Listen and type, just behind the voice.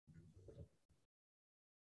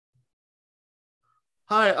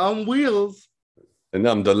Hi, I'm Wheels, And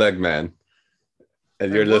I'm the leg man.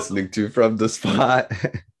 And you're and welcome listening to From the Spot.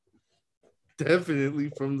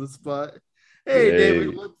 definitely from the spot. Hey, David,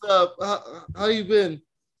 Hey, what's up? How you been?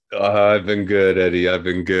 I've been good, Eddie. I've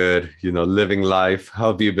been good. Living life.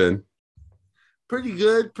 How have you been? Pretty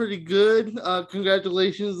good, pretty good.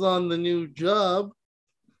 Congratulations on the new job.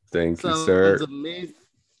 Thank you, Sounds sir. amazing.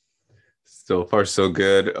 So far, so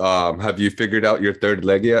good. Have you figured out your third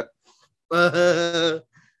leg yet?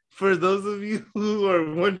 For those of you who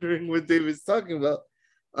are wondering what David's talking about,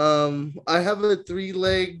 I have a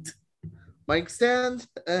three-legged mic stand,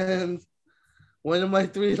 and one of my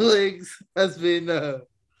three legs has been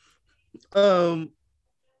um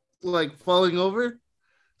like falling over.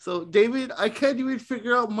 So, David, I can't even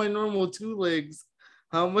figure out my normal two legs.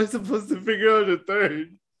 How am I supposed to figure out a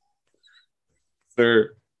third?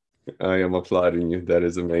 Sir, I am applauding you. That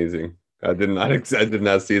is amazing. I did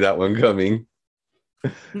not see that one coming.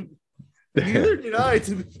 Neither Damn. did I,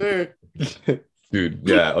 to be fair. Dude,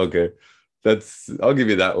 yeah, okay. I'll give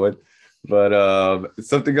you that one. But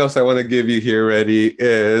something else I want to give you here, Eddie,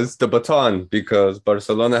 is the baton because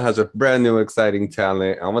Barcelona has a brand new exciting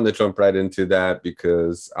talent. I want to jump right into that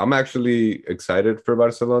because I'm actually excited for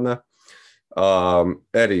Barcelona.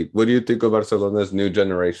 Eddie, what do you think of Barcelona's new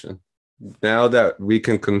generation? Now that we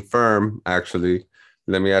can confirm, actually,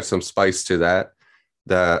 let me add some spice to that,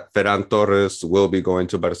 that Ferran Torres will be going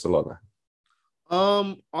to Barcelona.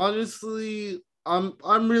 Honestly, I'm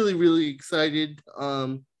really really excited.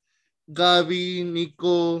 Gavi,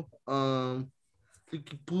 Nico,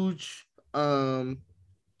 Ricky Puch,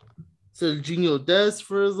 Serginho Dest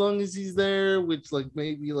for as long as he's there, which like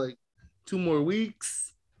maybe like 2 more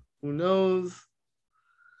weeks. Who knows?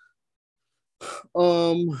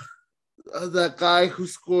 Um, that guy who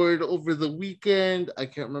scored over the weekend. I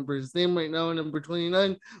can't remember his name right now, number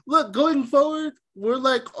 29. Look, going forward, we're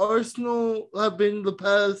like Arsenal have been the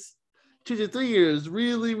past 2 to 3 years.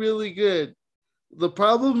 Really, really good. The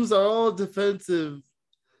problems are all defensive.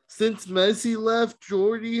 Since Messi left,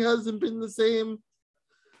 Jordy hasn't been the same.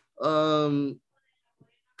 Um,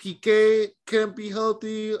 PK can't be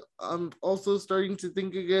healthy. I'm also starting to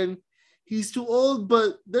think again. He's too old,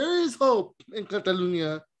 but there is hope in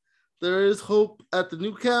Catalonia. There is hope at the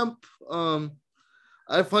new camp.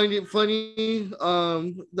 I find it funny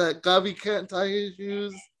that Gavi can't tie his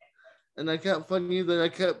shoes, and I can't funny that I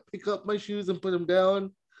can't pick up my shoes and put them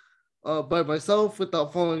down by myself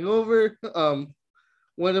without falling over.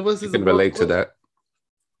 One of us I is a can relate to that.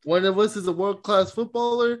 one of us is a world class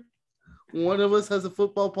footballer. One of us has a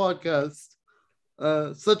football podcast.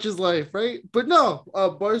 Such is life, right? But no,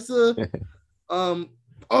 Barca. Um,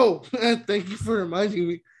 oh, thank you for reminding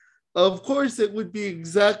me. Of course, it would be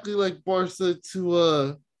exactly like Barca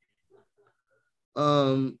to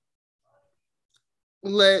um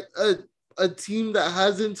let a team that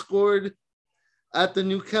hasn't scored at the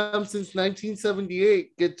new camp since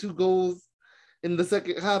 1978 get 2 goals in the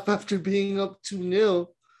second half after being up 2-0.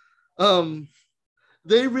 Um,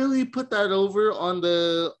 they really put that over on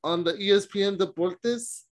the ESPN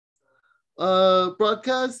Deportes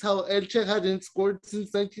broadcast. How Elche hadn't scored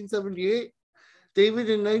since 1978. David,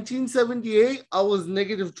 in 1978, I was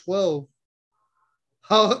negative 12.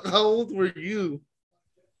 How old were you?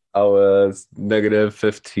 I was negative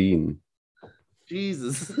 15.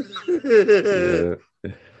 Jesus. You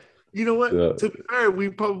Yeah. know what? So, To be fair, we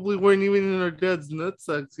probably weren't even in our dad's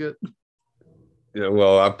nutsacks yet. yeah,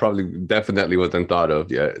 well, I probably definitely wasn't thought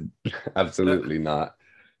of yet. Absolutely not.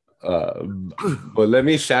 Uh, but let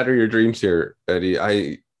me shatter your dreams here, Eddie.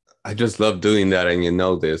 I just love doing that, and you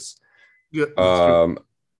know this. Yeah, that's true. Um,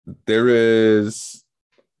 there is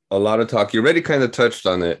a lot of talk. You already kind of touched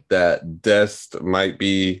on it that Dest might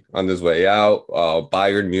be on his way out.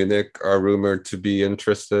 Bayern Munich are rumored to be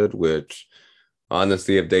interested, which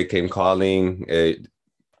honestly, if they came calling, it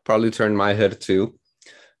probably turned my head too.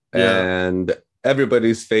 Yeah. And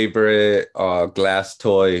everybody's favorite glass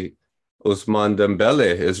toy, Usman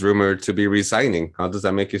Dembele, is rumored to be resigning. How does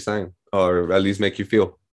that make you sign, or at least make you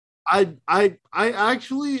feel? I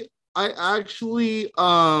actually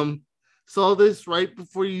saw this right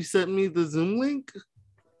before you sent me the Zoom link.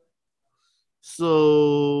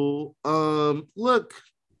 So look,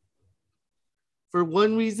 for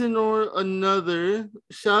one reason or another,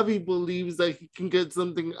 Xavi believes that he can get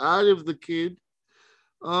something out of the kid.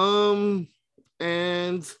 Um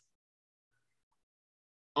and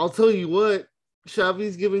I'll tell you what,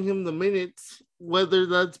 Xavi's giving him the minutes, whether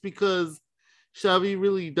that's because Xavi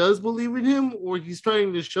really does believe in him or he's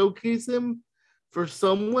trying to showcase him for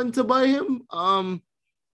someone to buy him.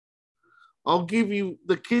 I'll give you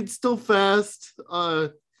the kid's still fast.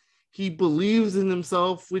 he believes in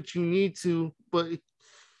himself, which you need to, but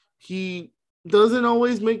he doesn't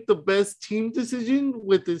always make the best team decision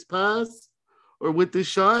with his pass or with his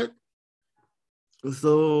shot.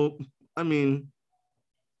 So, I mean,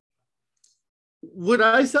 would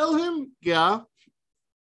I sell him? Yeah.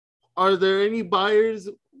 Are there any buyers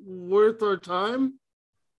worth our time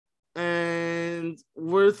and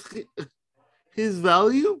worth his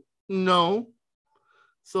value? No.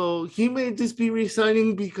 So he may just be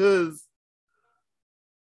resigning because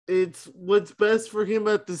it's what's best for him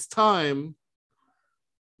at this time.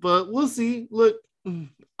 But we'll see. Look,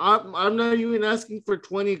 I'm not even asking for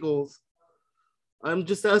 20 goals. I'm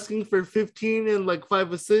just asking for 15 and like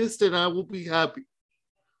 5 assists, and I will be happy.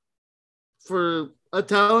 For a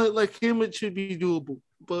talent like him, it should be doable,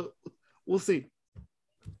 but we'll see.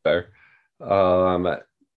 Fair.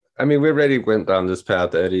 I mean, we already went down this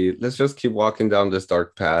path, Eddie. Let's just keep walking down this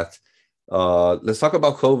dark path. Let's talk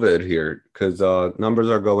about COVID here, because numbers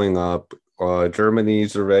are going up.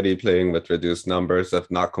 Germany's already playing with reduced numbers, if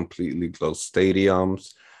not completely closed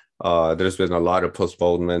stadiums. There's been a lot of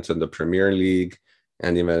postponements in the Premier League,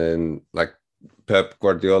 and even like Pep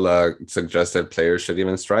Guardiola suggested players should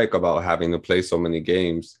even strike about having to play so many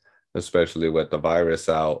games, especially with the virus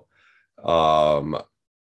out. Um,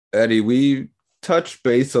 Eddie, we touched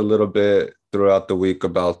base a little bit throughout the week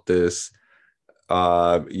about this.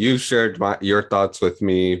 You shared your thoughts with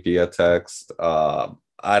me via text.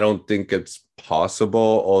 I don't think it's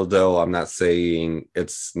possible, although I'm not saying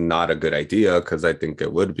it's not a good idea because I think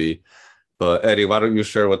it would be. But Eddie, why don't you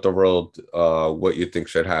share with the world what you think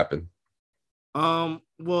should happen?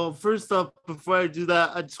 Well, first off, before I do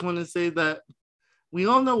that, I just want to say that we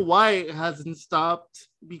all know why it hasn't stopped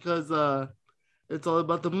because it's all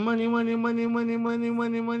about the money, money, money, money, money,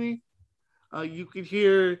 money, money. You could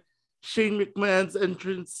hear Shane McMahon's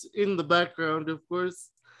entrance in the background, of course.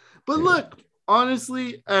 But Yeah. look,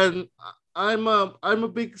 honestly, and I'm a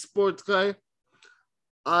big sports guy.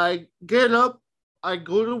 I get up, I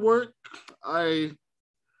go to work, I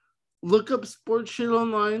look up sports shit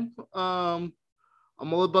online.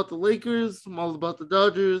 I'm all about the Lakers, I'm all about the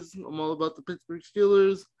Dodgers, I'm all about the Pittsburgh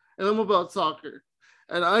Steelers, and I'm about soccer.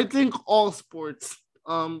 And I think all sports,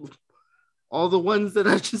 all the ones that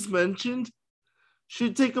I just mentioned,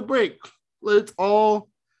 should take a break. Let's all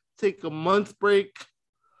take a month break.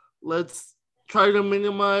 Let's try to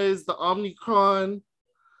minimize the Omicron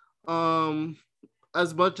um,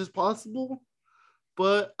 as much as possible.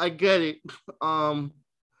 But I get it. Um,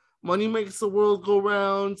 Money makes the world go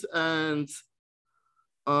round, and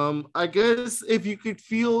I guess if you could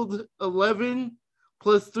field 11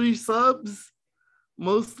 plus 3 subs,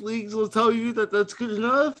 most leagues will tell you that that's good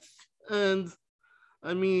enough. And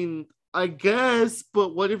I mean, I guess,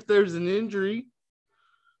 but what if there's an injury?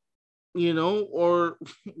 Or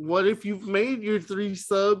what if you've made your 3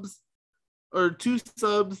 subs or 2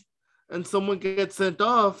 subs and someone gets sent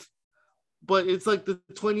off, but it's like the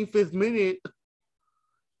 25th minute?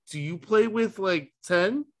 Do you play with like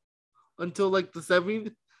 10 until like the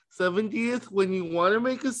 70th when you want to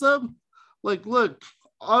make a sub? Like, look,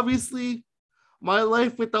 obviously, my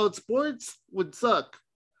life without sports would suck.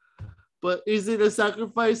 But is it a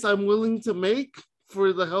sacrifice I'm willing to make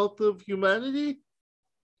for the health of humanity?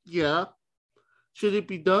 Yeah. Should it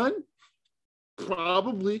be done?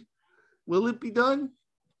 Probably. Will it be done?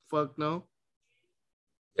 Fuck no.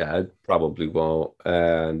 Yeah, it probably won't.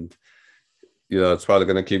 And it's probably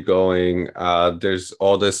going to keep going. There's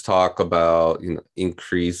all this talk about,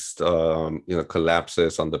 increased,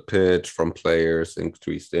 collapses on the pitch from players,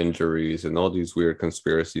 increased injuries, and all these weird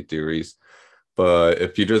conspiracy theories. But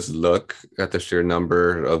if you just look at the sheer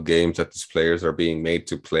number of games that these players are being made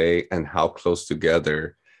to play and how close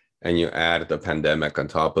together, and you add the pandemic on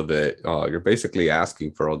top of it, you're basically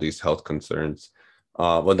asking for all these health concerns.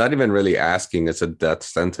 Well, not even really asking, it's a death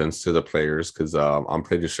sentence to the players because I'm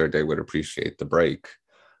pretty sure they would appreciate the break.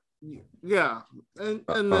 Yeah. And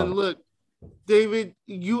then look, David,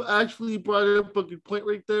 you actually brought up a good point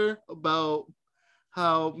right there about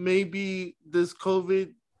how maybe this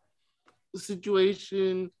COVID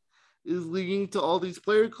situation is leading to all these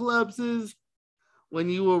player collapses. When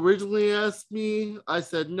you originally asked me, I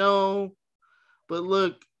said no. But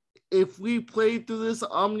look, if we play through this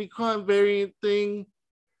Omicron variant thing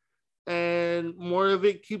and more of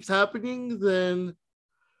it keeps happening, then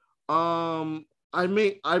I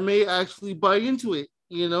may actually buy into it,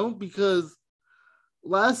 because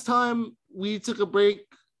last time we took a break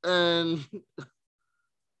and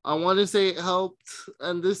I want to say it helped,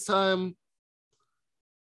 and this time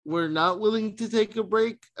we're not willing to take a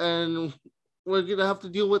break, and we're gonna have to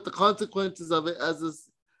deal with the consequences of it as a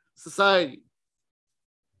society.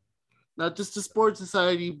 not just a sports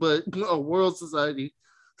society, but a world society.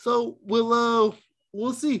 So we'll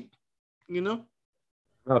see. You know.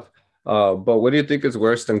 Enough. But what do you think is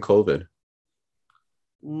worse than COVID?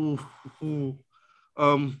 Ooh, ooh.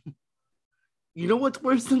 Um, you know what's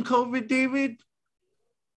worse than COVID, David?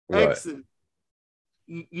 What? Exes.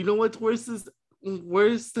 You know what's worse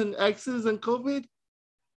than exes and COVID?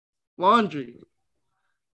 Laundry.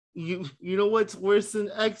 You know what's worse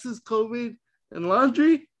than exes, COVID, and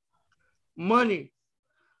laundry? Money.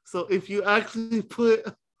 So if you actually put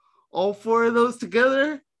all four of those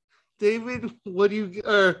together, David, what do you get?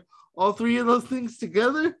 Or all three of those things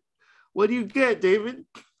together? What do you get, David?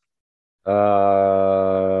 Uh,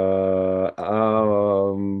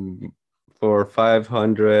 for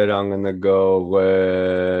 500, I'm gonna go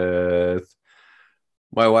with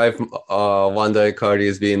my wife, Wanda Icardi,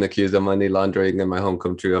 is being accused of money laundering in my home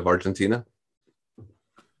country of Argentina.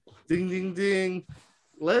 Ding, ding, ding.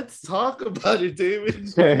 Let's talk about it,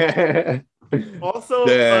 David. Also,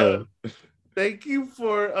 Damn. thank you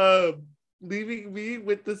for leaving me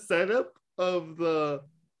with the setup of the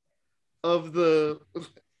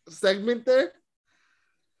segment there.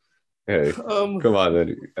 Hey, come on,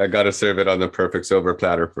 man. I gotta serve it on the perfect silver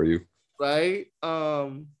platter for you. Right.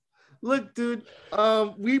 Look, dude.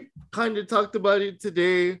 We kind of talked about it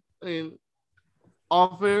today in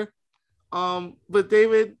offer. But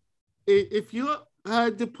David, if you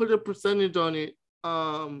had to put a percentage on it,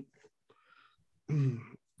 how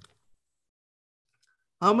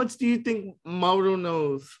much do you think Mauro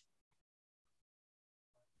knows?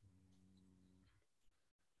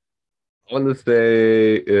 I want to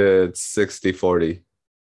say it's 60-40.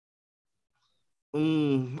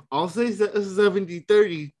 I'll say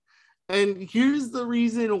 70-30. And here's the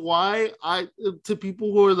reason why to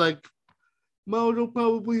people who are like, Mauro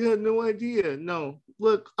probably had no idea. No,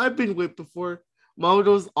 look, I've been whipped before.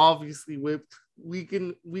 Mauro's obviously whipped. We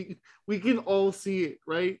can all see it,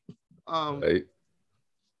 right? Right?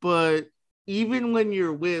 But even when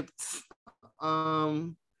you're whipped,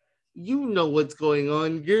 um, you know what's going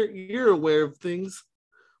on. You're aware of things.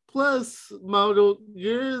 Plus, Mauro,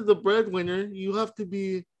 you're the breadwinner. You have to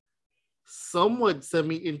be somewhat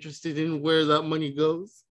semi-interested in where that money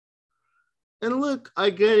goes. And look, I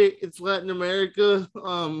get it. It's Latin America.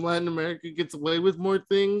 Latin America gets away with more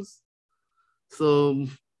things. So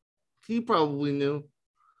he probably knew.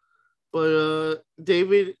 But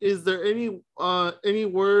David, is there any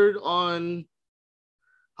word on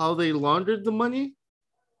how they laundered the money?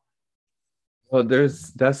 Well,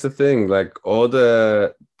 that's the thing. Like all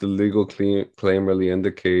the legal claim really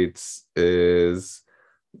indicates is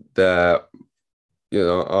that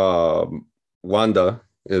Wanda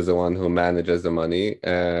is the one who manages the money,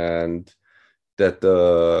 and that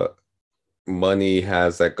the money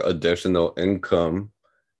has like additional income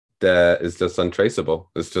that is just untraceable.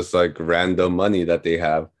 It's just like random money that they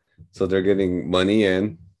have. So they're getting money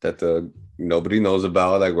in that nobody knows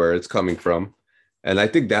about, like where it's coming from. And I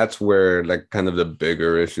think that's where like kind of the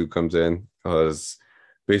bigger issue comes in, because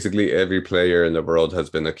basically every player in the world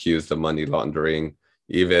has been accused of money laundering.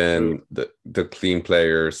 Even the clean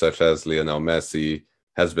players such as Lionel Messi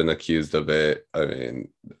has been accused of it. I mean,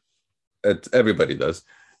 everybody does.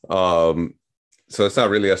 Um, so it's not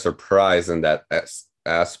really a surprise in that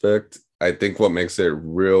aspect. I think what makes it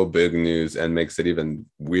real big news and makes it even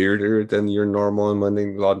weirder than your normal money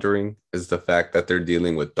laundering is the fact that they're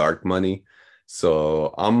dealing with dark money.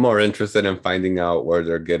 So I'm more interested in finding out where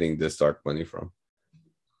they're getting this dark money from.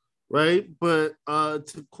 Right? But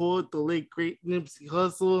to quote the late great Nipsey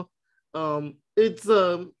Hussle,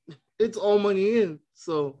 it's all money in.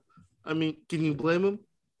 So I mean, can you blame him?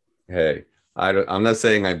 Hey, I'm not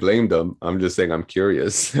saying I blame them. I'm just saying I'm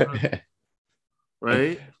curious.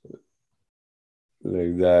 Right?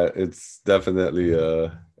 Like that, it's definitely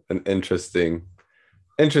an interesting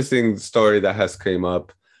story that has came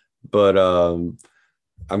up. But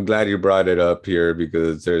I'm glad you brought it up here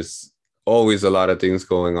because there's always a lot of things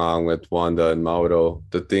going on with Wanda and Mauro.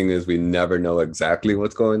 The thing is, we never know exactly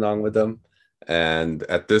what's going on with them. And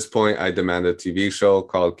at this point, I demand a TV show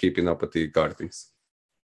called Keeping Up with the Icardis.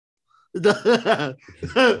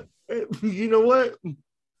 You know what?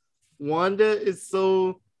 Wanda is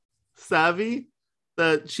so savvy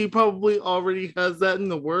that she probably already has that in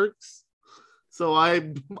the works. So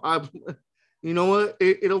I you know what?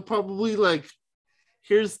 It'll probably like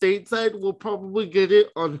here stateside. We'll probably get it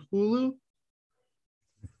on Hulu.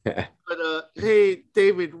 But hey,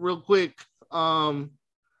 David, real quick,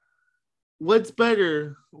 what's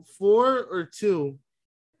better, 4 or 2?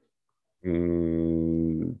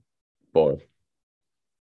 Boy.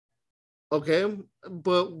 Okay,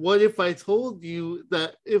 but what if I told you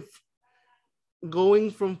that if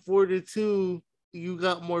going from 4-2, you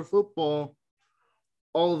got more football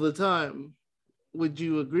all the time. Would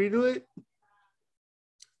you agree to it?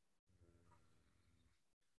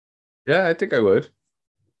 Yeah, I think I would.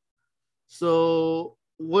 So,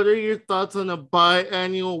 what are your thoughts on a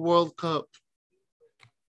biannual World Cup?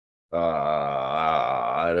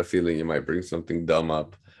 I had a feeling you might bring something dumb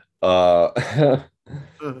up. Uh,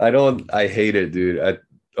 I hate it, dude.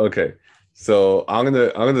 Okay. So I'm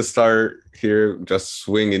gonna start here just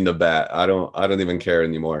swinging the bat. I don't even care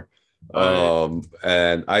anymore. All right.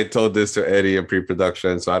 And I told this to Eddie in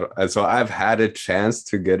pre-production, so so I've had a chance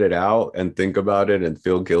to get it out and think about it and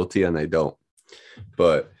feel guilty, and I don't.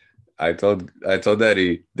 But I told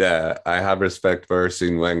Eddie that I have respect for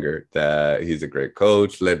Arsene Wenger, that he's a great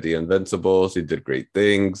coach, led the Invincibles, he did great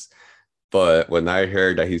things. But when I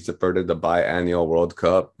heard that he supported the biannual World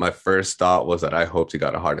Cup, my first thought was that I hoped he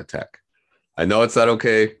got a heart attack. I know it's not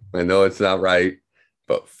okay. I know it's not right,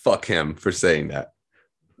 but fuck him for saying that.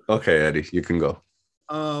 Okay, Eddie, you can go.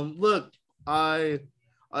 Look, I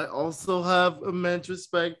also have immense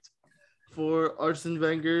respect for Arsene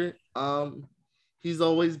Wenger. He's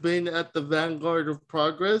always been at the vanguard of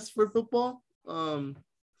progress for football.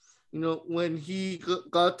 When he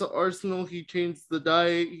got to Arsenal, he changed the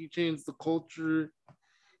diet, he changed the culture.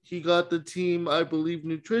 He got the team, I believe,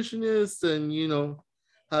 nutritionists, and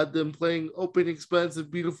had them playing open,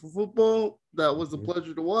 expansive, beautiful football. That was a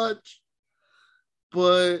pleasure to watch.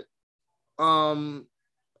 But um,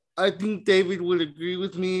 I think David would agree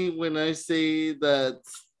with me when I say that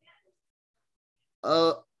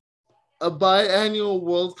uh, a biannual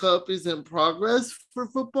World Cup isn't progress for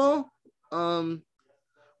football. Um,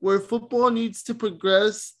 where football needs to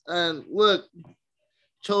progress. And look,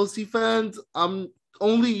 Chelsea fans, I'm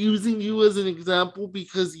only using you as an example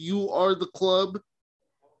because you are the club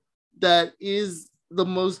that is the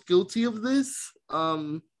most guilty of this.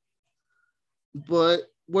 But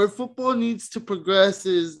where football needs to progress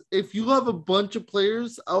is if you have a bunch of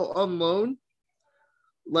players out on loan,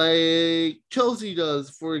 like Chelsea does,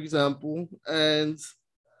 for example, and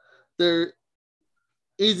there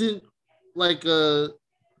isn't like a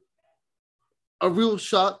real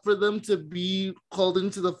shot for them to be called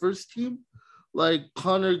into the first team, like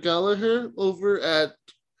Conor Gallagher over at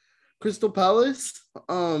Crystal Palace.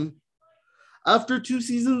 After 2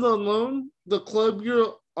 seasons on loan, the club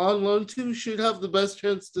you're on loan to should have the best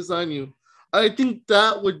chance to sign you. I think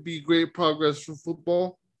that would be great progress for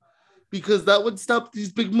football because that would stop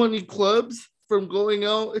these big money clubs from going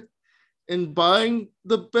out and buying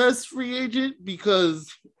the best free agent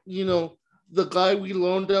because, the guy we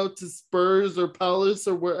loaned out to Spurs or Palace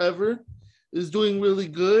or wherever is doing really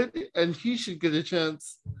good and he should get a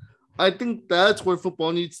chance. I think that's where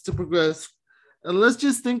football needs to progress. And let's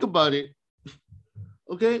just think about it.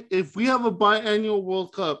 Okay, if we have a biannual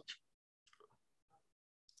World Cup,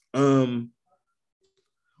 um,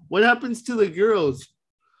 what happens to the Euros?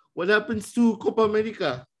 What happens to Copa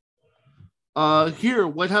America? Here,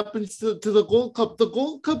 what happens to the Gold Cup? The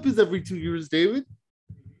Gold Cup is every 2 years, David.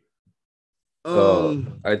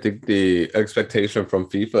 I think the expectation from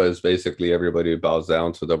FIFA is basically everybody bows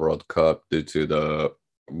down to the World Cup due to the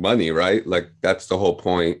money, right? Like that's the whole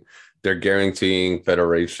point. They're guaranteeing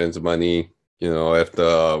federations money. If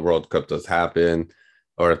the World Cup does happen,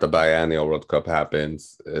 or if the biennial World Cup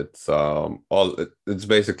happens, it's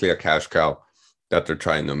basically a cash cow that they're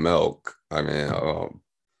trying to milk. I mean,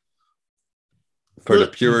 for the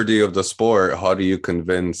Look, purity of the sport, how do you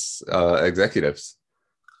convince executives?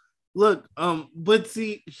 but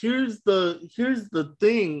see, here's the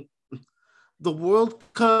thing. The World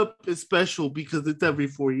Cup is special because it's every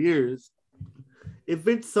 4 years. If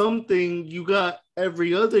it's something you got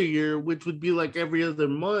every other year, which would be like every other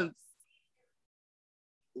month,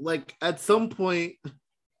 like at some point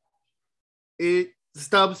it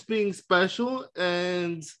stops being special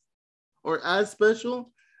and or as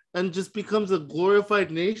special and just becomes a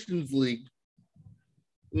glorified Nations League,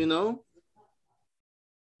 you know?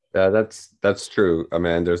 Yeah, that's true. I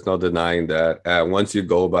mean, there's no denying that. Once you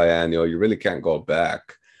go biannual, you really can't go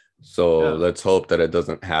back. So Yeah. let's hope that it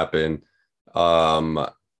doesn't happen. Um,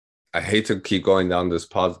 I hate to keep going down this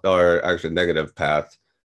positive or actually negative path,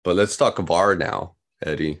 but let's talk VAR now,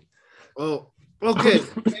 Eddie. Oh, okay.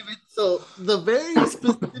 David, so the very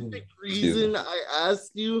specific Excuse me. reason I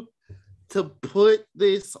asked you to put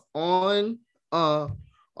this on our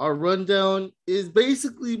rundown is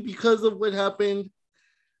basically because of what happened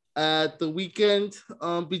at the weekend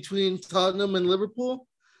between Tottenham and Liverpool.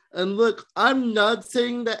 And look, I'm not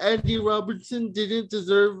saying that Andy Robertson didn't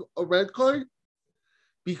deserve a red card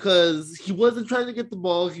because he wasn't trying to get the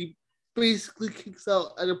ball. He basically kicks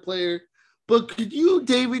out at a player But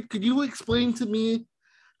David, could you explain to me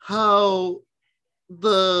how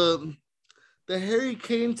the Harry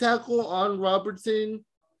Kane tackle on Robertson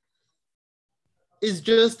is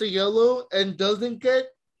just a yellow and doesn't get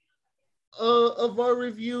a VAR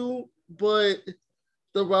review, but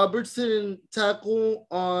the Robertson tackle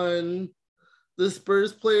on the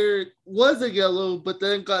Spurs player was a yellow, but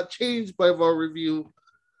then got changed by VAR review.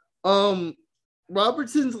 Um,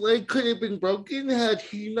 Robertson's leg could have been broken had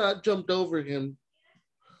he not jumped over him.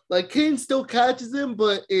 Like Kane still catches him,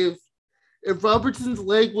 but if Robertson's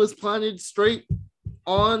leg was planted straight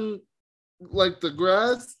on like the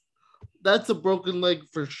grass, that's a broken leg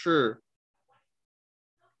for sure.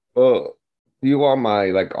 Well, do you want my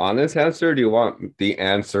like honest answer? Or do you want the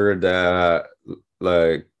answer that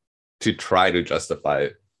like to try to justify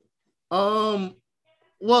it? Um,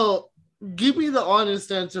 well, give me the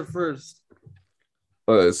honest answer first.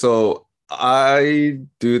 So I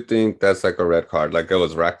do think that's like a red card. Like it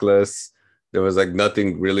was reckless. There was like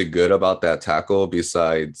nothing really good about that tackle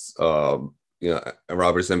besides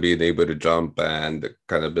Robertson being able to jump and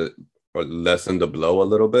kind of or lessen the blow a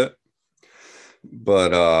little bit.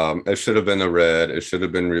 But it should have been a red. It should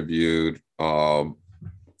have been reviewed.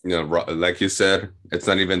 Like you said, it's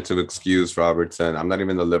not even to excuse Robertson. I'm not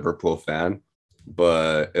even a Liverpool fan,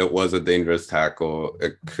 but it was a dangerous tackle.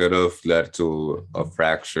 It could have led to a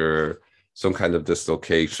fracture, some kind of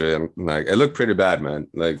dislocation. Like it looked pretty bad, man.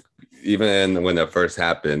 Like even when it first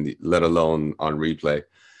happened, let alone on replay.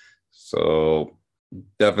 So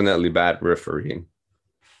definitely bad refereeing.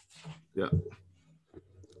 Yeah.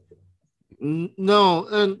 No,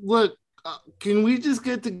 and look, can we just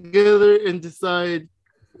get together and decide?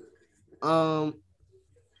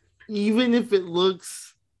 Even if it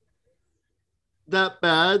looks that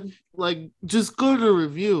bad, like just go to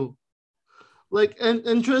review. Like,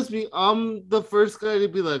 and trust me, I'm the first guy to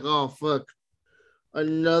be like, oh fuck,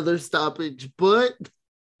 another stoppage. But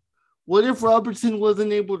what if Robertson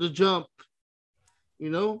wasn't able to jump? You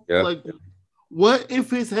know, Yeah. like what if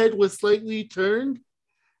his head was slightly turned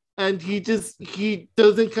and he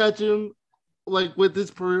doesn't catch him like with his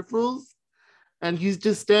peripherals and he's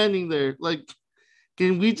just standing there? Like,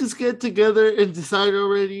 can we just get together and decide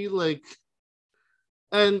already? Like,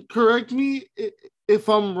 and correct me if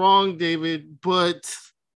I'm wrong, David, but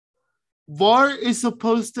VAR is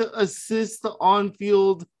supposed to assist the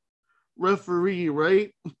on-field referee,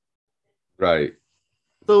 right? Right.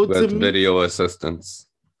 So to With me, video assistance.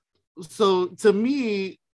 so to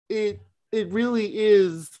me, it really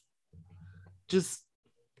is just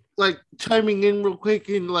like chiming in real quick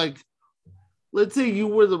and like, let's say you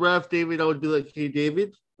were the ref, David. I would be like, hey,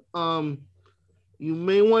 David, you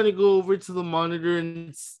may want to go over to the monitor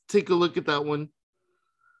and take a look at that one.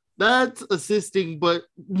 That's assisting, but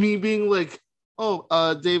me being like,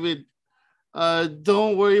 oh, David,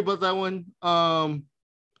 don't worry about that one.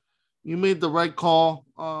 You made the right call.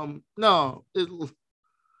 No,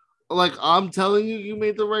 like I'm telling you, you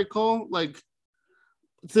made the right call. Like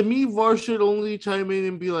to me, VAR should only chime in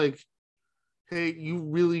and be like, hey, you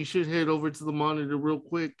really should head over to the monitor real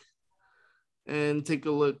quick and take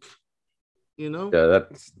a look. You know? Yeah,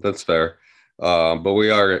 that's fair. But we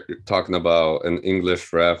are talking about an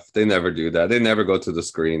English ref. They never do that. They never go to the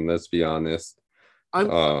screen. Let's be honest.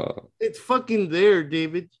 It's fucking there,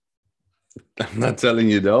 David. I'm not telling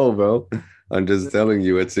you no, bro. I'm just telling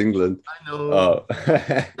you it's England. I know.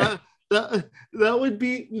 That would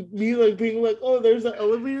be me like being like, oh, there's an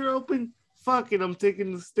elevator open. Fuck it, I'm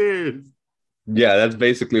taking the stairs. Yeah, that's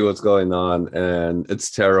basically what's going on, and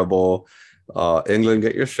it's terrible. England,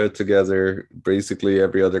 get your shit together. Basically,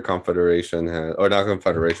 every other confederation has, or not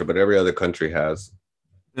confederation, but every other country has.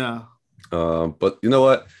 Yeah. But you know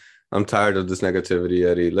what? I'm tired of this negativity,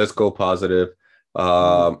 Eddie. Let's go positive.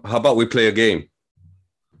 How about we play a game?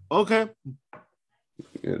 Okay.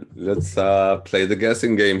 Let's play the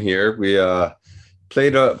guessing game here. We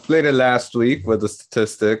played it last week with the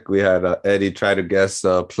statistic. We had Eddie try to guess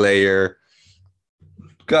a player.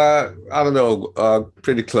 Got, I don't know,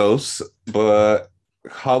 pretty close. But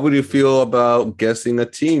how would you feel about guessing a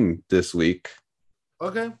team this week?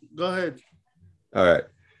 Okay, go ahead. All right.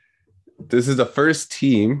 This is the first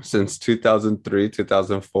team since 2003,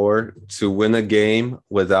 2004 to win a game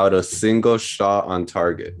without a single shot on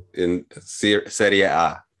target in Serie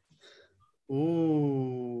A.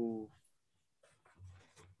 Ooh.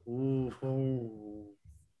 Ooh.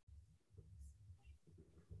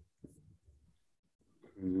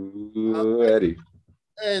 Ooh, Eddie.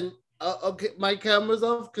 And okay, my camera's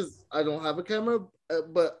off because I don't have a camera,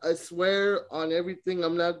 but I swear on everything,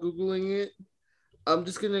 I'm not Googling it. I'm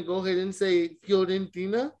just going to go ahead and say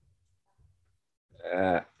Fiorentina.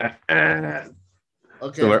 Uh, uh, uh. So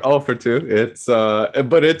Okay. we're all for 2.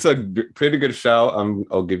 But it's a pretty good shout.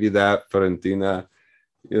 I'll give you that. Fiorentina.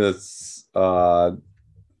 It's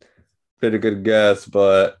pretty good guess,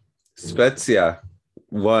 but Spezia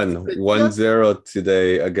won Spezia? 1-0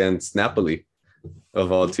 today against Napoli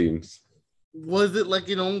of all teams. Was it like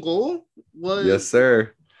an own goal? Yes, Was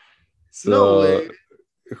sir. no So way.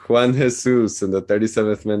 Juan Jesus in the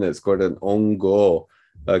 37th minute scored an own goal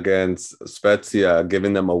against Spezia,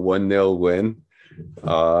 giving them a 1-0 win.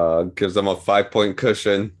 Gives them a 5-point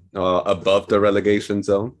cushion above the relegation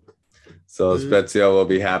zone. So Good. Spezia will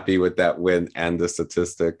be happy with that win and the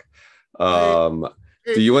statistic.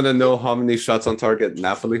 Hey, Do you want to hey, know how many shots on target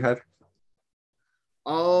Napoli had?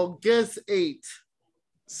 I'll guess 8.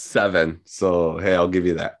 7. So hey, I'll give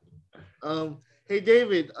you that. Hey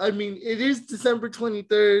David. I mean, it is December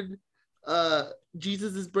 23rd. Uh,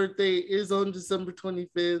 Jesus' birthday is on December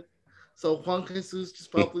 25th. So Juan Jesus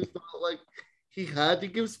just probably felt like he had to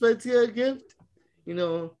give Spezia a gift. You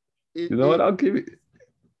know, You it, know what? it I'll give you.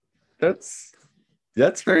 That's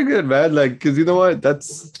very good, man. Like, because you know what?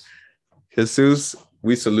 That's Jesus.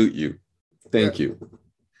 We salute you. yeah. Thank you.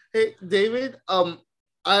 Hey David,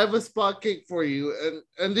 I have a spot cake for you,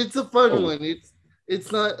 and it's a fun Oh, one.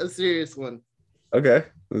 It's not a serious one. okay.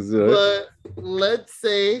 Let's do it. But let's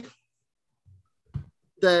say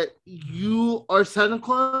that you are Santa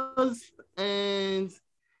Claus and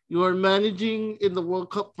you are managing in the World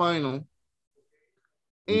Cup final,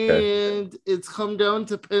 Okay. and it's come down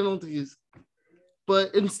to penalties.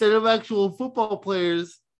 But instead of actual football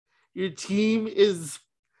players, your team is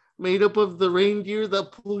made up of the reindeer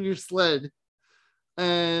that pull your sled.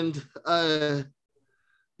 And the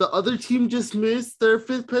other team just missed their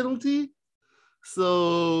 5th penalty.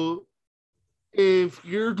 So if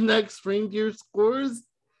your next reindeer scores,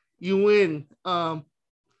 you win.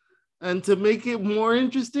 And to make it more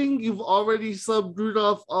interesting, you've already subbed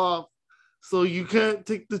Rudolph off. So you can't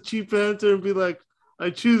take the cheap answer and be like, I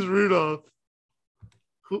choose Rudolph.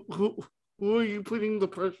 Who, who, who are you putting the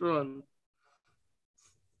pressure on?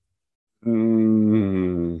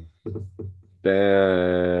 Mm,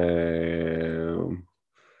 damn.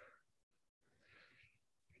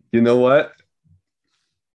 You know what?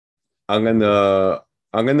 I'm gonna.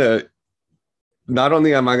 I'm gonna. Not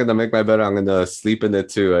only am I gonna make my bet, I'm gonna sleep in it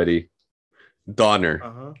too, Eddie. Donner.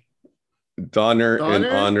 Uh-huh. Donner in Donner?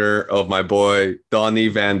 honor of my boy Donny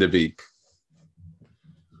Van de Beek.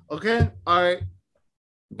 Okay. All right. All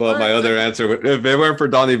But right. my other answer, if it weren't for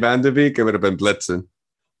Donny Van de Beek, it would have been Blitzen.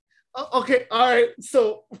 Okay. All right.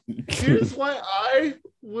 So here's why I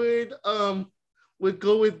would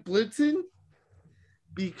go with Blitzen,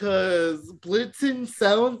 because Blitzen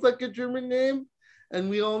sounds like a German name, and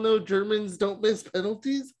we all know Germans don't miss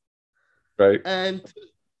penalties. Right?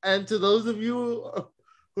 And to those of you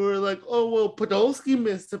who are like, oh well, Podolski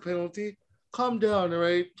missed a penalty, calm down, all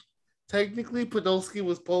right? Technically, Podolski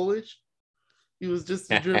was Polish. He was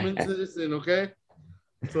just a German citizen, okay?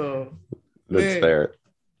 So, That's man, fair.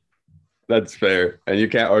 That's fair. And you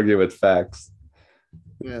can't argue with facts.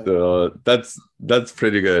 yeah. So that's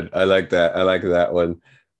pretty good. I like that. I like that one.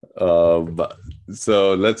 But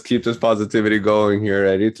so let's keep this positivity going here,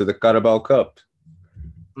 Eddie, to the Carabao Cup.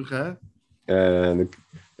 Okay. And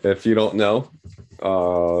if you don't know,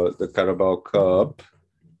 the Carabao Cup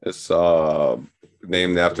is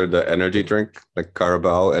named after the energy drink, like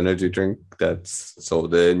Carabao energy drink that's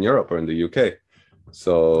sold in Europe or in the UK.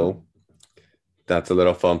 So that's a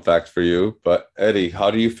little fun fact for you. But Eddie,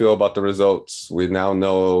 how do you feel about the results? We now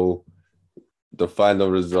know the final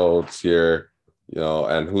results here,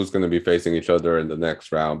 and who's going to be facing each other in the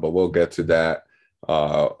next round. But we'll get to that.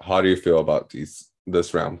 How do you feel about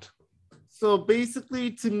this round? So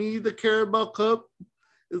basically, to me, the Carabao Cup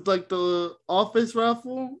is like the office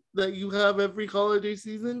raffle that you have every holiday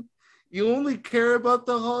season. You only care about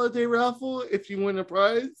the holiday raffle if you win a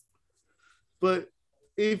prize. But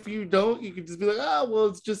if you don't, you can just be like, well,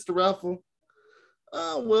 it's just a raffle.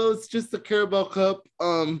 Well, it's just the Carabao Cup.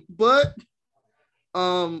 But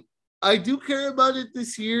I do care about it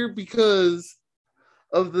this year because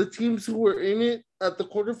of the teams who were in it at the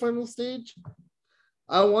quarterfinal stage.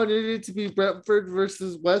 I wanted it to be Brentford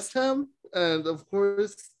versus West Ham, and of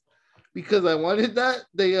course, because I wanted that,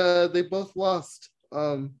 they both lost.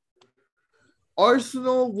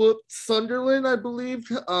 Arsenal whooped Sunderland, I believe.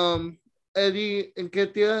 Eddie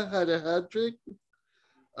Nketiah had a hat trick.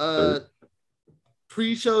 Uh,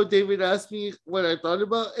 Pre-show, David asked me what I thought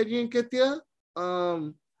about Eddie Nketiah.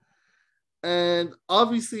 And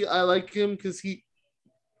obviously, I like him because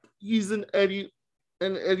he's an Eddie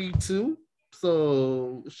too.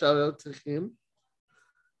 So shout out to him.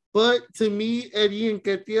 But to me, Eddie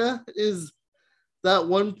Nketiah is that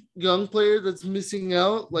one young player that's missing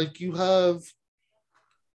out. Like you have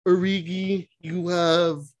Origi, you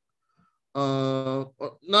have not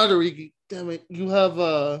Origi, damn it, you have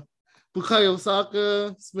Bukayo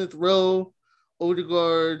Saka, Smith Rowe,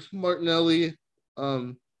 Odegaard, Martinelli,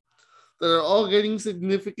 um, that are all getting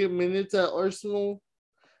significant minutes at Arsenal.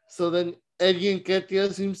 So then Eddie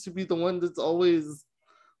Nketiah seems to be the one that's always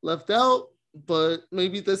left out. But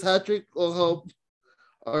maybe this hat trick will help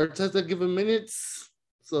Arteta give him minutes.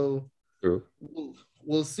 So True.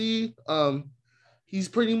 we'll see. He's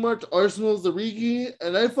pretty much Arsenal's Origi,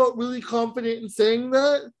 and I felt really confident in saying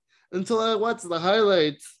that until I watched the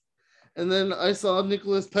highlights. And then I saw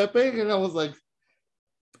Nicolas Pepe, and I was like,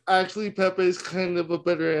 actually, Pepe is kind of a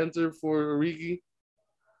better answer for Origi.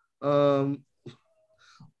 Um,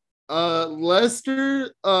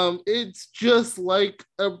 Leicester, it's just like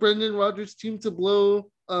a Brendan Rodgers team to blow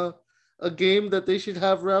a game that they should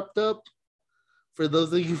have wrapped up. For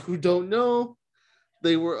those of you who don't know,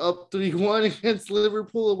 they were up 3-1 against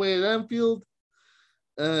Liverpool away at Anfield.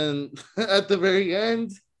 And at the very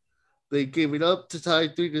end, they gave it up to tie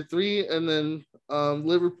 3-3. And then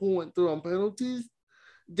Liverpool went through on penalties.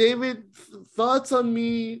 David, thoughts on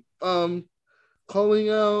me calling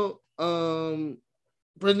out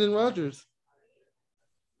Brendan Rodgers?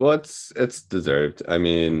 Well, it's deserved. I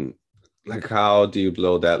mean, like, how do you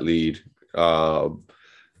blow that lead?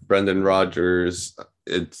 Brendan Rodgers,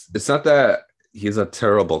 it's not that he's a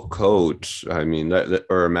terrible coach. I mean,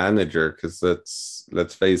 or a manager, because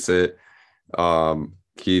let's face it.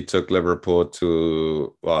 He took Liverpool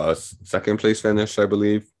to a second place finish, I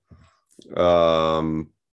believe.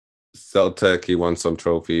 Celtic, he won some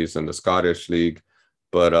trophies in the Scottish League,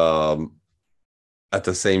 but at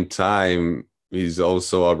the same time, he's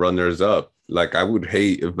also a runners up. Like, I would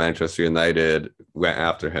hate if Manchester United went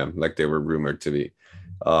after him, like they were rumored to be,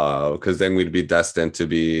 because then we'd be destined to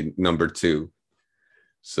be number 2.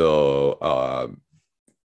 So,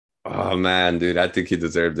 oh man, dude, I think he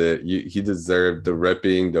deserved it. He deserved the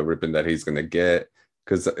ripping that he's gonna get,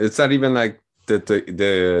 because it's not even like that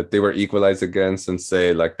they were equalized against and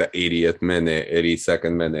say like the 80th minute,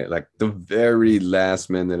 82nd minute, like the very last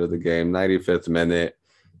minute of the game, 95th minute.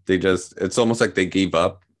 It's almost like they gave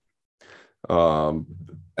up. And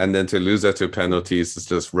then to lose that to penalties is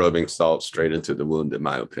just rubbing salt straight into the wound, in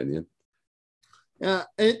my opinion. Yeah,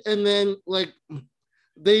 and then like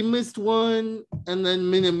they missed one, and then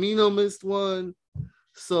Minamino missed one,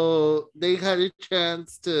 so they had a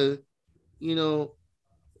chance to,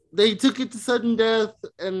 they took it to sudden death,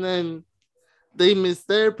 and then they missed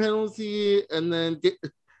their penalty, and then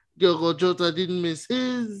Diogo Jota didn't miss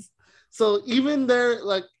his. So even there,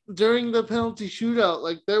 like during the penalty shootout,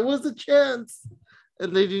 like there was a chance,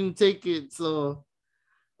 and they didn't take it. So,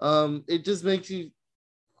 it just makes you,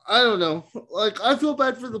 I don't know. Like I feel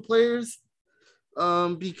bad for the players,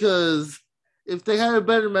 because if they had a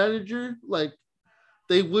better manager, like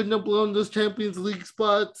they wouldn't have blown those Champions League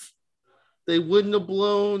spots. They wouldn't have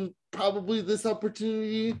blown probably this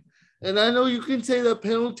opportunity. And I know you can say that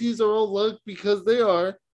penalties are all luck, because they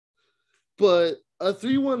are, but a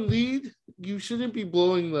 3-1 lead, you shouldn't be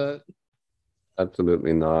blowing that.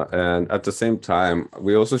 Absolutely not. And at the same time,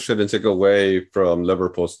 we also shouldn't take away from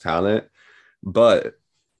Liverpool's talent. But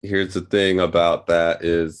here's the thing about that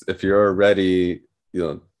is, if you're already, it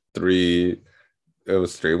was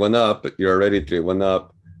 3-1 up, but you're already 3-1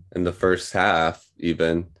 up in the first half,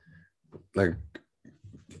 even, like,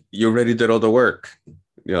 you already did all the work.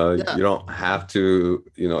 Yeah. You don't have to,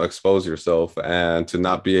 expose yourself, and to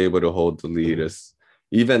not be able to hold the lead is,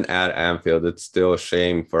 even at Anfield, it's still a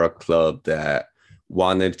shame for a club that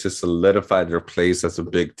wanted to solidify their place as a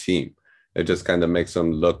big team. It just kind of makes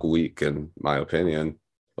them look weak, in my opinion.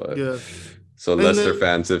 But yeah. So Leicester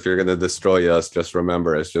fans, if you're gonna destroy us, just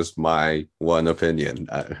remember it's just my one opinion.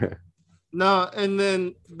 No, and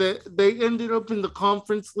then they ended up in the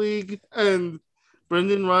Conference League, and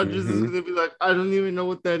Brendan Rodgers is going to be like, I don't even know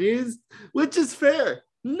what that is, which is fair.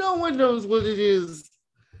 No one knows what it is,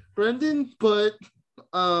 Brendan, but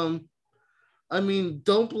I mean,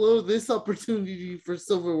 don't blow this opportunity for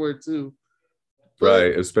silverware too. But,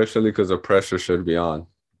 right, especially because the pressure should be on.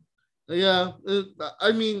 Yeah,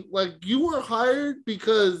 I mean, like, you were hired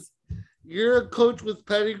because you're a coach with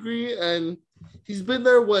pedigree, and he's been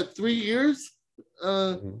there, 3 years?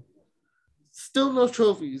 Still no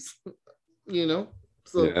trophies,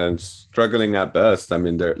 So yeah, and struggling at best. I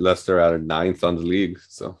mean, Leicester at 9th on the league,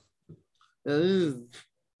 so it is.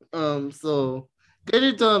 So get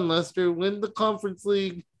it done, Leicester. Win the Conference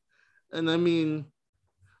League, and I mean,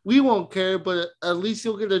 we won't care, but at least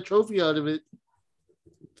you'll get a trophy out of it.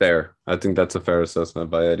 Fair. I think that's a fair assessment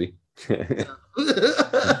by Eddie. It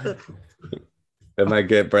might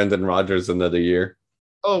get Brendan Rodgers another year.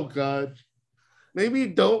 Oh God. Maybe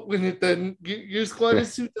don't win it then. Your squad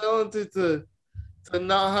is too talented to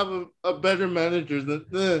not have a better manager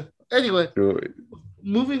than anyway.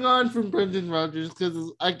 Moving on from Brendan Rodgers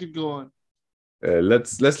because I could go on.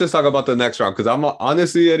 Let's just talk about the next round because I'm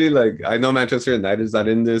honestly, Eddie, like I know Manchester United's not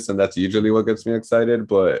in this, and that's usually what gets me excited,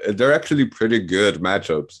 but they're actually pretty good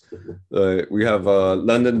matchups. We have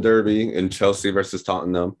London Derby in Chelsea versus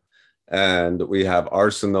Tottenham, and we have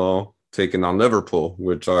Arsenal taking on Liverpool,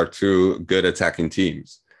 which are two good attacking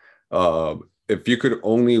teams. If you could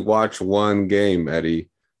only watch one game, Eddie,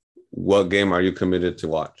 what game are you committed to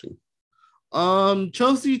watching?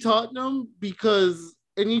 Chelsea Tottenham, because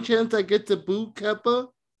any chance I get to boo Kepa,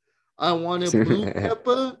 I want to boo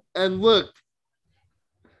Kepa. And look,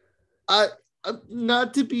 I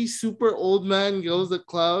not to be super old man yells at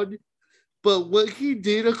cloud, but what he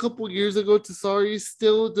did a couple years ago to Sarri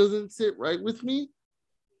still doesn't sit right with me.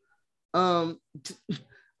 When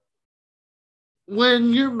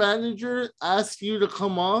your manager asks you to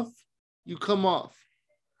come off, you come off.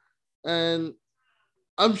 And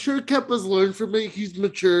I'm sure Kepa's learned from it. He's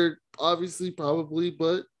matured, obviously, probably,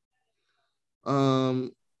 but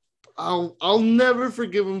I'll never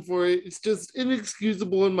forgive him for it. It's just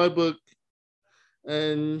inexcusable in my book.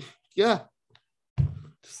 And yeah,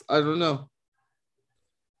 I don't know.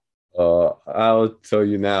 I'll tell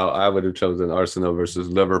you now, I would have chosen Arsenal versus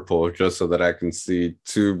Liverpool just so that I can see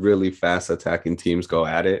two really fast attacking teams go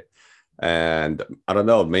at it. And I don't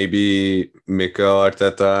know, maybe Mikel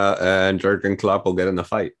Arteta and Jurgen Klopp will get in a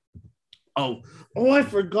fight. Oh, I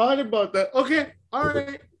forgot about that. Okay, all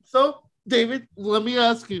right. So, David, let me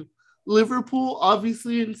ask you. Liverpool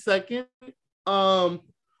obviously in second.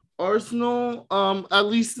 Arsenal, at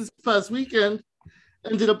least this past weekend,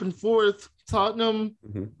 ended up in fourth. Tottenham,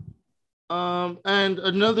 and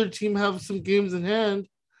another team have some games in hand.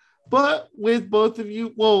 But with both of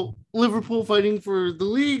you, well, Liverpool fighting for the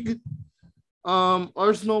league,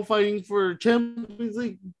 Arsenal fighting for Champions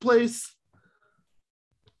League place.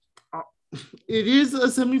 It is a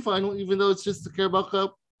semifinal, even though it's just the Carabao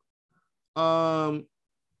Cup.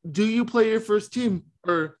 Do you play your first team,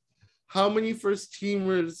 or how many first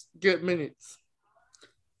teamers get minutes?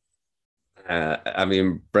 I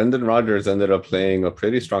mean, Brendan Rodgers ended up playing a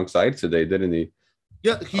pretty strong side today, didn't he?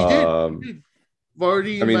 Yeah, he did.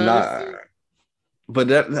 Vardy, I mean, Madison.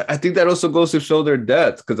 But I think that also goes to show their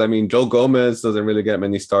depth because I mean, Joe Gomez doesn't really get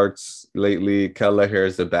many starts lately. Kelleher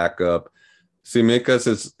is the backup.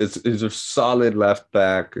 Tsimikas is a solid left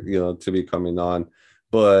back, to be coming on.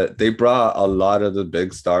 But they brought a lot of the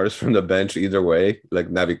big stars from the bench either way. Like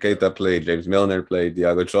Naby Keita played, James Milner played,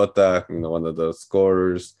 Diogo Jota, one of the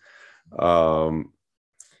scorers. So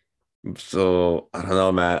I don't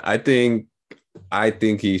know, man. I think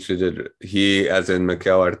he as in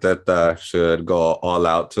Mikel Arteta should go all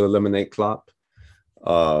out to eliminate Klopp.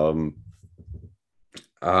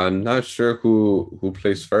 I'm not sure who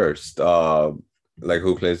plays first. Like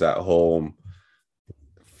who plays at home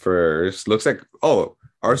first? Looks like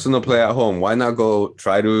Arsenal play at home. Why not go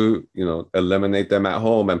try to eliminate them at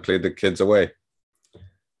home and play the kids away?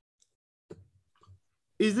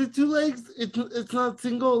 Is it two legs? It's not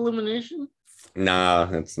single elimination? Nah,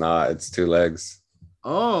 it's not. It's two legs.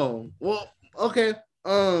 Oh, well, okay.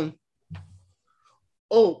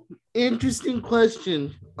 Interesting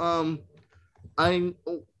question.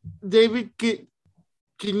 David, can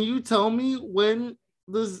you tell me when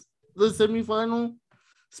the semifinal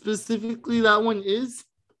specifically that one is?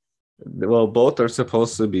 Well, both are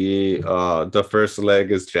supposed to be. The first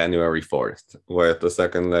leg is January 4th, with the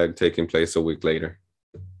second leg taking place a week later.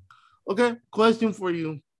 Okay, question for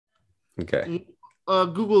you. Okay.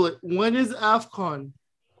 Google it. When is AFCON?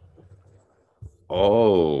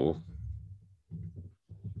 Oh.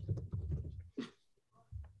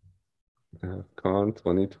 AFCON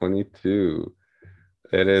 2022.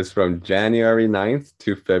 It is from January 9th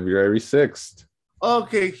to February 6th.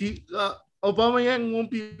 Okay, Aubameyang won't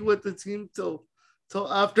be with the team till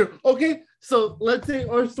after. Okay, so let's say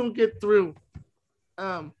Arsenal get through.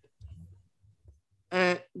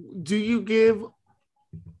 And do you give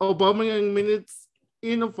Aubameyang minutes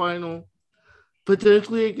in a final,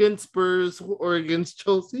 potentially against Spurs or against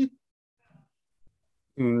Chelsea?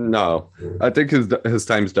 No, I think his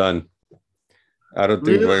time's done. I don't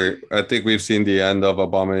think I think we've seen the end of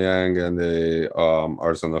Aubameyang and the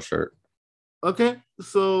Arsenal shirt. Okay,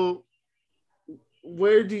 so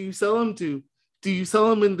where do you sell him to? Do you sell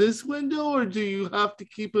him in this window, or do you have to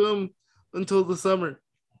keep him until the summer?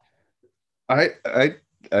 I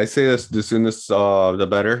I say this the soonest the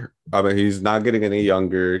better. I mean, he's not getting any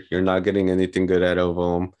younger. You're not getting anything good out of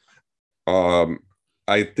him. Um,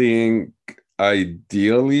 I think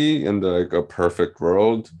ideally in the like a perfect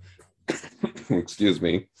world, excuse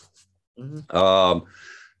me, Mhm.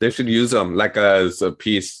 they should use them like as a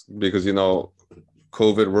piece because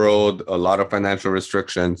COVID world, a lot of financial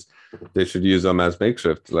restrictions. They should use them as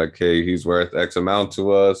makeshift. Like, hey, he's worth X amount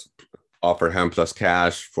to us. Offer him plus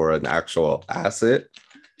cash for an actual asset.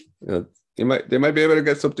 They might be able to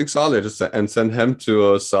get something solid and send him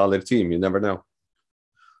to a solid team. You never know.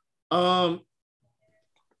 Um,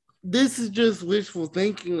 this is just wishful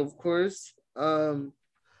thinking, of course.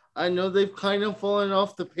 I know they've kind of fallen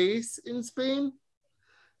off the pace in Spain,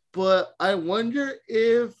 but I wonder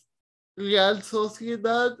if Real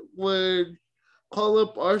Sociedad would call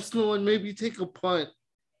up Arsenal and maybe take a punt.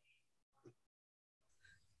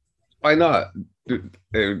 Why not?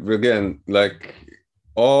 Again, like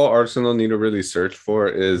all Arsenal need to really search for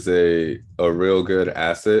is a real good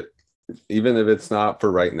asset, even if it's not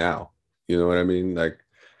for right now. You know what I mean? Like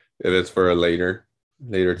if it's for a later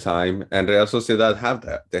time. And Real Sociedad have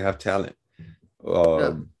that. They have talent. Yeah.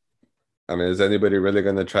 Um, I mean, is anybody really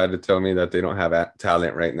going to try to tell me that they don't have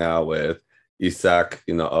talent right now with Isak,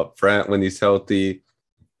 up front when he's healthy?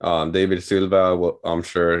 David Silva, well, I'm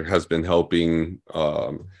sure, has been helping.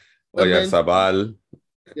 Immense. Oyarzabal.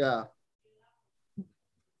 Yeah.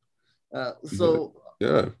 But So,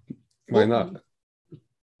 yeah, why what not?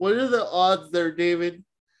 what are the odds there, David?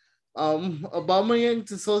 Aubameyang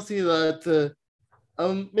to Sociedad to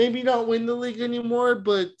maybe not win the league anymore,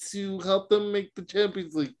 but to help them make the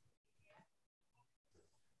Champions League.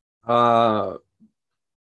 Uh,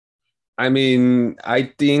 I mean, I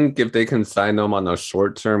think if they can sign them on a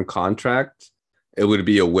short-term contract, it would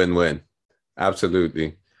be a win-win.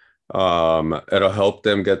 Absolutely. It'll help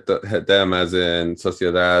them them as in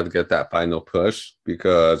Sociedad get that final push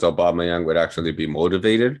because Aubameyang would actually be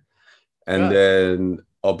motivated, and Yeah. then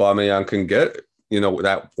Aubameyang can get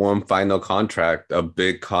that one final contract, a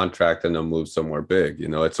big contract, and then move somewhere big.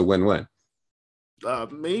 It's a win-win.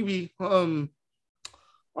 Maybe.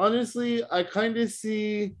 Honestly, I kind of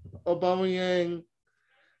see Aubameyang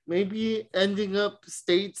maybe ending up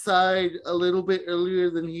stateside a little bit earlier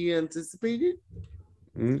than he anticipated.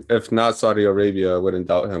 If not Saudi Arabia, I wouldn't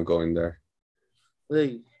doubt him going there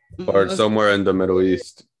Like or somewhere in the Middle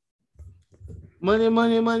East. money,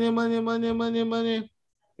 money, money, money, money, money, money.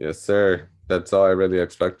 Yes, sir. That's all I really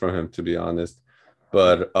expect from him, to be honest.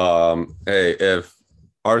 But hey, if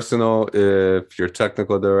Arsenal, if your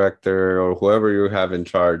technical director or whoever you have in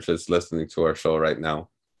charge is listening to our show right now,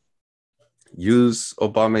 use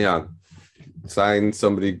Aubameyang. Sign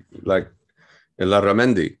somebody like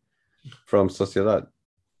Larramendi from Sociedad.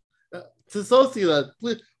 To Sociedad,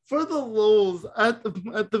 for the lows at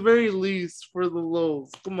the very least for the lows.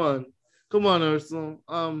 Come on, Arsenal.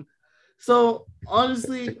 So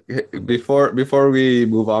honestly, Before we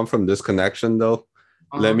move on from this connection, though,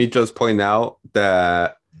 let me just point out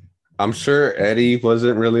that I'm sure Eddie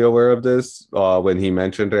wasn't really aware of this when he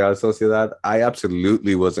mentioned Real Sociedad. I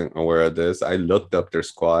absolutely wasn't aware of this. I looked up their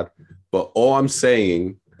squad, but all I'm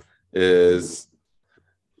saying is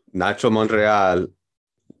Nacho Monreal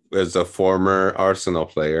is a former Arsenal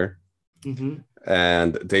player,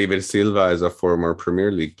 and David Silva is a former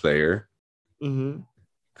Premier League player.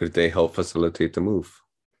 Could they help facilitate the move?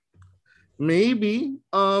 Maybe.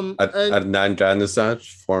 Adnan Januzaj,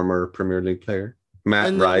 former Premier League player.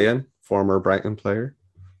 Matt Ryan, former Brighton player.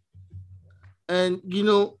 And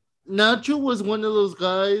Nacho was one of those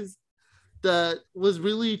guys that was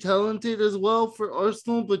really talented as well for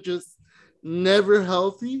Arsenal, but just never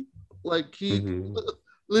healthy. Like he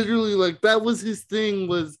literally, like that was his thing,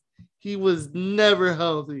 was he was never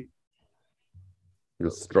healthy. He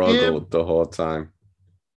struggled the whole time.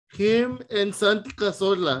 Him and Santi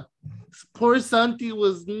Cazorla. Poor Santi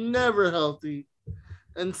was never healthy.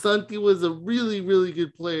 And Santi was a really, really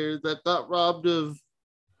good player that got robbed of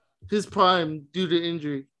his prime due to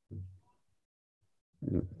injury.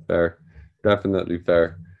 Fair. Definitely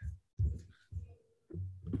fair.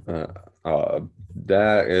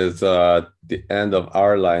 That is the end of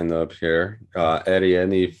our lineup here. Eddie,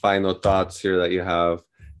 any final thoughts here that you have?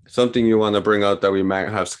 Something you want to bring out that we might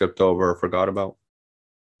have skipped over or forgot about?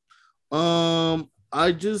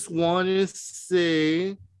 I just want to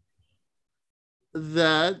say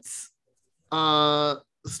that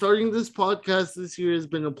starting this podcast this year has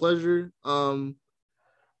been a pleasure.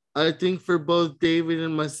 I think for both David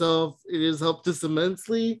and myself, it has helped us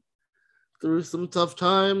immensely through some tough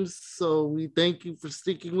times. So we thank you for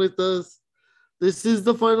sticking with us. This is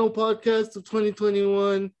the final podcast of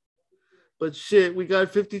 2021. But shit, we got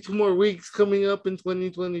 52 more weeks coming up in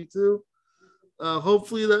 2022.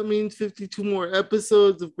 Hopefully that means 52 more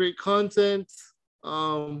episodes of great content.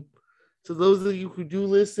 Um, to those of you who do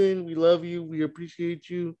listen, we love you. We appreciate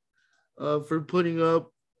you for putting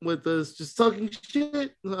up with us, just talking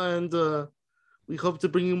shit. And we hope to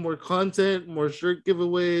bring you more content, more shirt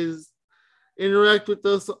giveaways. Interact with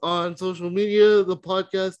us on social media. The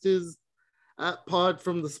podcast is at Pod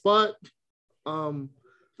from the Spot. Um,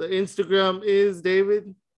 the Instagram is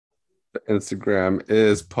David. Instagram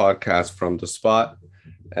is Podcast from the Spot.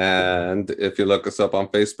 And if you look us up on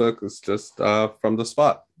Facebook, it's just From the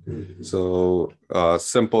Spot. So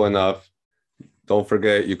simple enough. Don't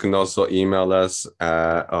forget, you can also email us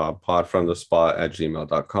at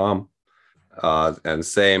podfromthespot@gmail.com. And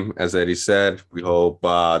same as Eddie said, we hope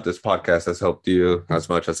this podcast has helped you as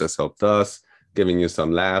much as it's helped us, giving you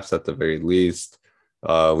some laughs at the very least.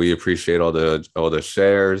 We appreciate all the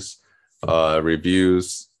shares,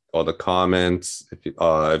 reviews, all the comments. If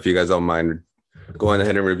you guys don't mind going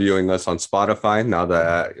ahead and reviewing us on Spotify, now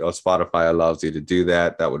that Spotify allows you to do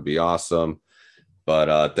that, that would be awesome.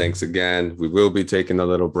 But thanks again. We will be taking a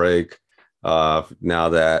little break now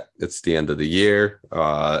that it's the end of the year.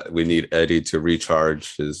 We need Eddie to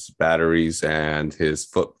recharge his batteries and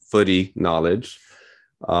his footy knowledge.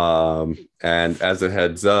 And as a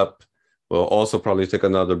heads up, we'll also probably take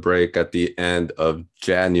another break at the end of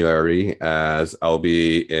January, as I'll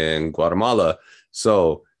be in Guatemala.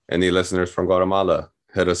 So any listeners from Guatemala,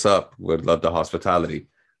 hit us up. We'd love the hospitality.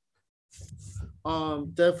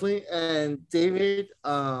 Definitely. And David,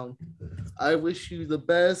 I wish you the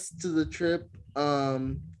best to the trip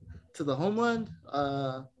to the homeland.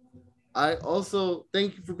 I also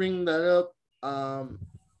thank you for bringing that up.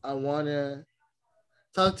 I want to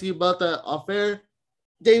talk to you about that off air.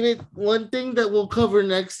 David, one thing that we'll cover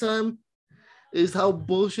next time is how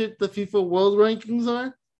bullshit the FIFA World Rankings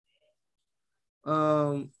are.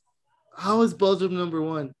 How is Belgium number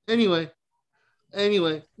one? Anyway,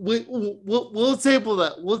 we'll table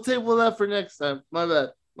that. We'll table that for next time. My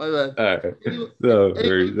bad. All right. No,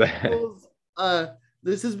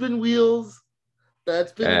 this has been Wheels.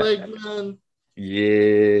 That's been Legman.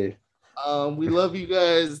 Yeah. We love you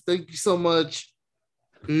guys. Thank you so much.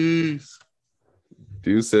 Peace.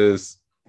 Deuces.